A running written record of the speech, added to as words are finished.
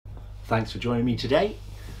Thanks for joining me today.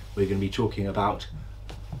 We're going to be talking about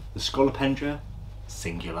the Scolopendra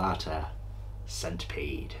cingulata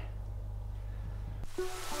centipede.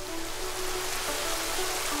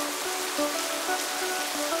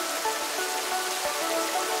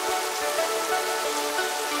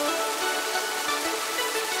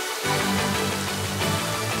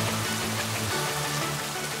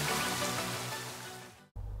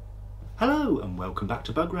 Hello and welcome back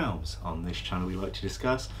to Bug Realms. On this channel we like to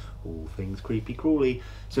discuss all things creepy crawly,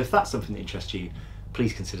 so if that's something that interests you,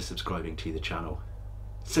 please consider subscribing to the channel.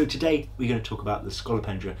 So today we're going to talk about the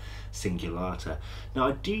Scolopendra cingulata. Now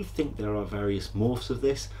I do think there are various morphs of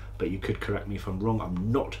this, but you could correct me if I'm wrong.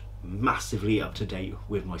 I'm not massively up to date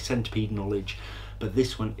with my centipede knowledge, but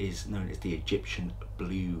this one is known as the Egyptian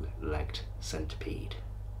blue-legged centipede.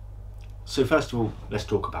 So first of all, let's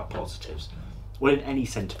talk about positives. Well, in any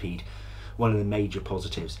centipede, one of the major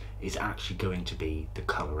positives is actually going to be the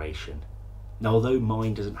coloration. Now, although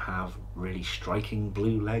mine doesn't have really striking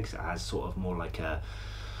blue legs, it has sort of more like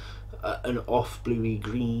an off bluey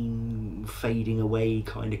green fading away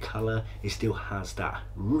kind of colour, it still has that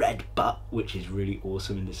red butt, which is really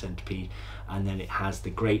awesome in the centipede, and then it has the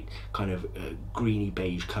great kind of greeny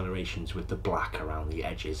beige colorations with the black around the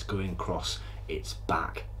edges going across its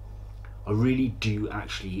back. I really do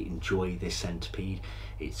actually enjoy this centipede.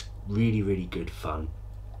 It's really good fun.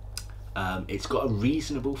 It's got a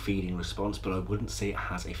reasonable feeding response, but I wouldn't say it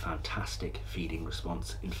has a fantastic feeding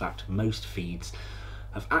response. In fact, most feeds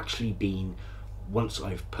have actually been once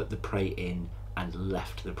I've put the prey in and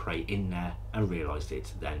left the prey in there and realised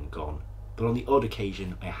it's then gone. But on the odd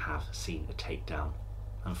occasion I have seen a takedown.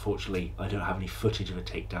 Unfortunately, I don't have any footage of a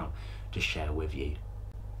takedown to share with you.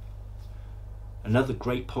 Another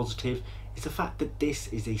great positive is the fact that this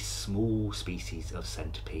is a small species of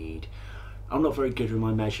centipede. I'm not very good with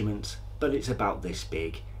my measurements, but it's about this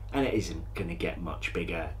big, and it isn't going to get much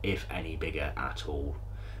bigger, if any bigger at all.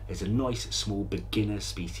 It's a nice small beginner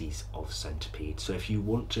species of centipede, so if you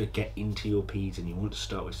want to get into your peds and you want to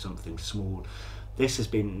start with something small, this has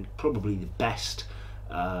been probably the best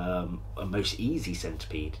and most easy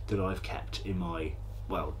centipede that I've kept in my,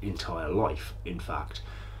 well, entire life, in fact.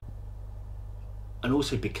 And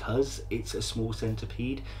also because it's a small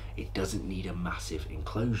centipede, it doesn't need a massive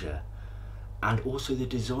enclosure. And also the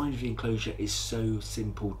design of the enclosure is so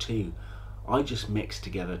simple too. I just mixed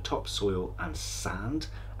together topsoil and sand,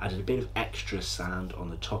 added a bit of extra sand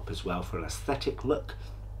on the top as well for an aesthetic look,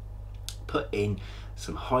 put in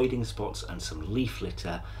some hiding spots and some leaf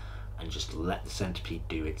litter, and just let the centipede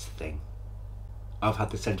do its thing. I've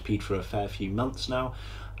had the centipede for a fair few months now,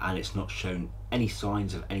 and it's not shown any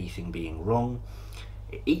signs of anything being wrong.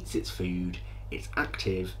 It eats its food, it's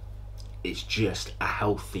active, it's just a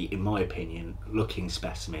healthy, in my opinion, looking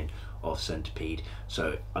specimen of centipede.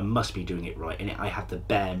 So I must be doing it right, and I have the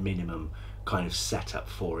bare minimum kind of setup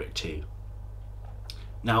for it too.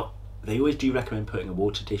 Now, they always do recommend putting a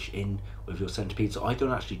water dish in with your centipede, so I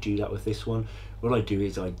don't actually do that with this one. What I do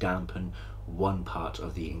is I dampen one part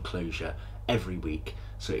of the enclosure every week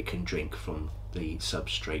so it can drink from the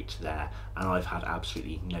substrate there, and I've had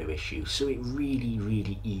absolutely no issue. So it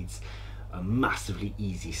really is a massively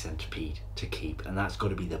easy centipede to keep, and that's got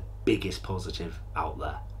to be the biggest positive out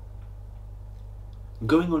there.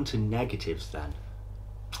 Going on to negatives then,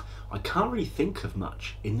 I can't really think of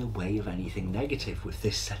much in the way of anything negative with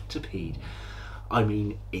this centipede. I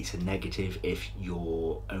mean, it's a negative if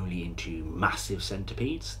you're only into massive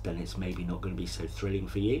centipedes, then it's maybe not going to be so thrilling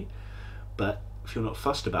for you, but if you're not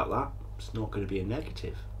fussed about that, it's not going to be a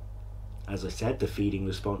negative. As I said, the feeding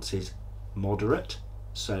response is moderate,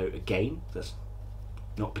 so again, that's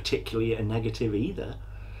not particularly a negative either.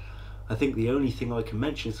 I think the only thing I can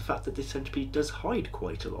mention is the fact that this centipede does hide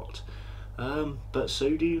quite a lot, but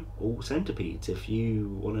so do all centipedes. If you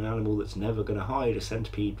want an animal that's never going to hide, a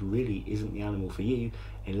centipede really isn't the animal for you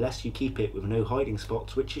unless you keep it with no hiding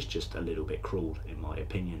spots, which is just a little bit cruel in my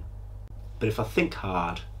opinion. But if I think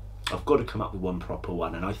hard, I've got to come up with one proper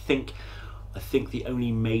one, and I think the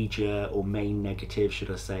only major or main negative,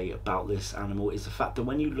 should I say, about this animal is the fact that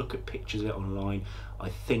when you look at pictures of it online, I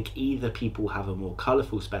think either people have a more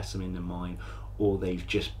colourful specimen than mine, or they've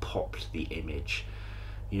just popped the image.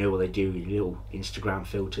 You know what they do with little Instagram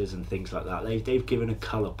filters and things like that. They've given a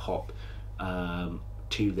colour pop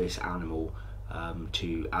to this animal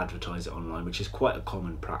to advertise it online, which is quite a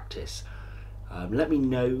common practice. Let me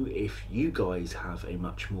know if you guys have a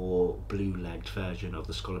much more blue-legged version of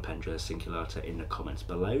the Scolopendra cingulata in the comments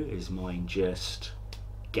below. Is mine just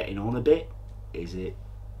getting on a bit? Is it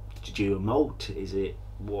due a molt? Is it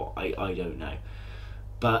what? I don't know.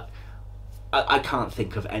 But I can't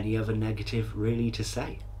think of any other negative really to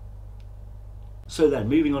say. So then,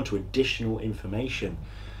 moving on to additional information.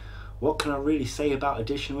 What can I really say about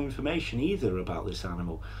additional information either about this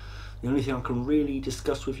animal? The only thing I can really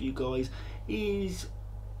discuss with you guys is,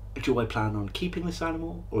 do I plan on keeping this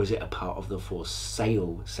animal, or is it a part of the for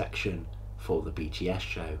sale section for the BTS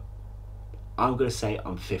show? I'm going to say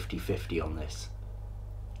I'm 50-50 on this.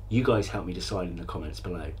 You guys help me decide in the comments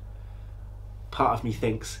below. Part of me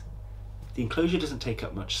thinks the enclosure doesn't take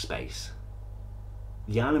up much space.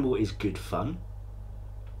 The animal is good fun.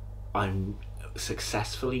 I'm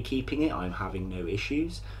successfully keeping it. I'm having no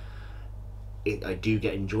issues. I do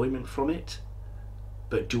get enjoyment from it.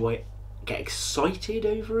 But do I get excited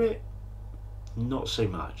over it? Not so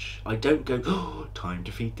much. I don't go, oh, time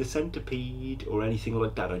to feed the centipede or anything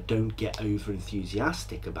like that. I don't get over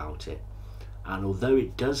enthusiastic about it. And although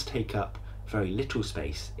it does take up very little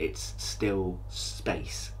space, it's still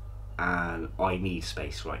space, and I need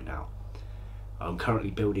space right now. I'm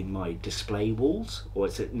currently building my display walls, or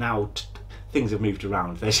it's now things have moved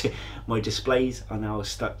around. My displays are now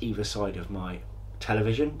stuck either side of my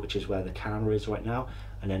television, which is where the camera is right now,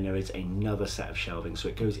 and then there is another set of shelving, so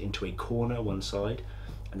it goes into a corner one side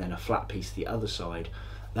and then a flat piece the other side.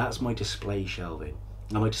 That's my display shelving.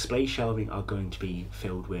 Now my display shelving are going to be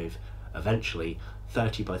filled with eventually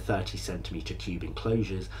 30 by 30 centimeter cube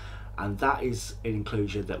enclosures, and that is an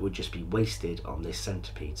enclosure that would just be wasted on this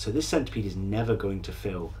centipede. So this centipede is never going to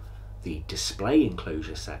fill the display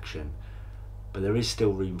enclosure section, but there is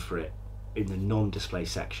still room for it in the non-display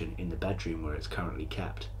section in the bedroom where it's currently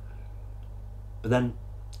kept. But then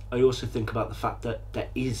I also think about the fact that there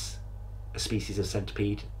is a species of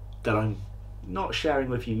centipede that I'm not sharing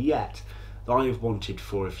with you yet, that I have wanted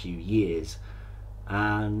for a few years,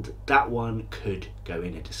 and that one could go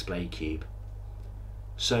in a display cube.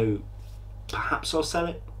 So perhaps I'll sell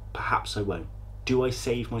it, perhaps I won't. Do I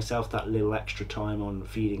save myself that little extra time on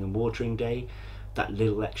feeding and watering day, that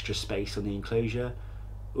little extra space on the enclosure,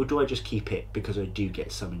 or do I just keep it because I do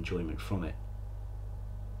get some enjoyment from it?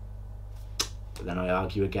 But then I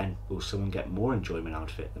argue again, will someone get more enjoyment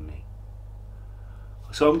out of it than me?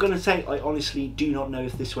 So I'm going to say I honestly do not know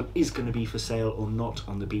if this one is going to be for sale or not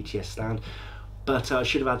on the BTS stand, but I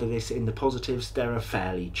should have added this in the positives. They're a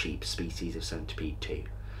fairly cheap species of centipede too.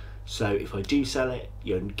 So if I do sell it,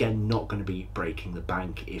 you're again not going to be breaking the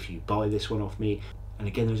bank if you buy this one off me. And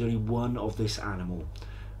again, there's only one of this animal.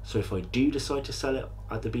 So if I do decide to sell it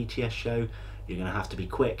at the BTS show, you're going to have to be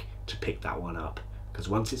quick to pick that one up, because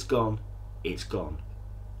once it's gone, it's gone.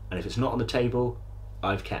 And if it's not on the table,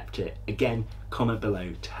 I've kept it. Again, comment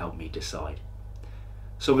below to help me decide.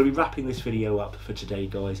 So I'm going to be wrapping this video up for today,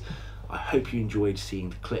 guys. I hope you enjoyed seeing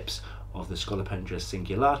the clips of the Scolopendra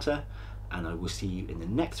cingulata, and I will see you in the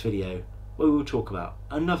next video where we will talk about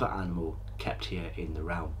another animal kept here in the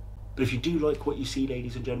realm. But if you do like what you see,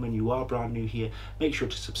 ladies and gentlemen, you are brand new here, make sure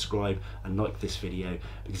to subscribe and like this video,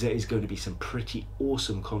 because there is going to be some pretty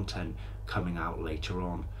awesome content coming out later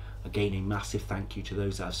on. Again, a massive thank you to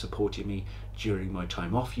those that have supported me during my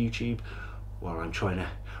time off YouTube, while I'm trying to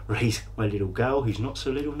raise my little girl, who's not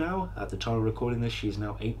so little now. At the time of recording this, she is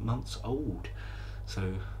now 8 months old.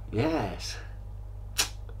 So, yes.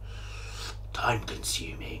 Time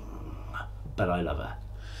consuming, but I love her.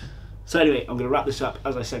 So anyway, I'm going to wrap this up.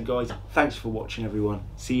 As I said, guys, thanks for watching, everyone.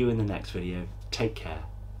 See you in the next video. Take care.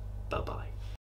 Bye-bye.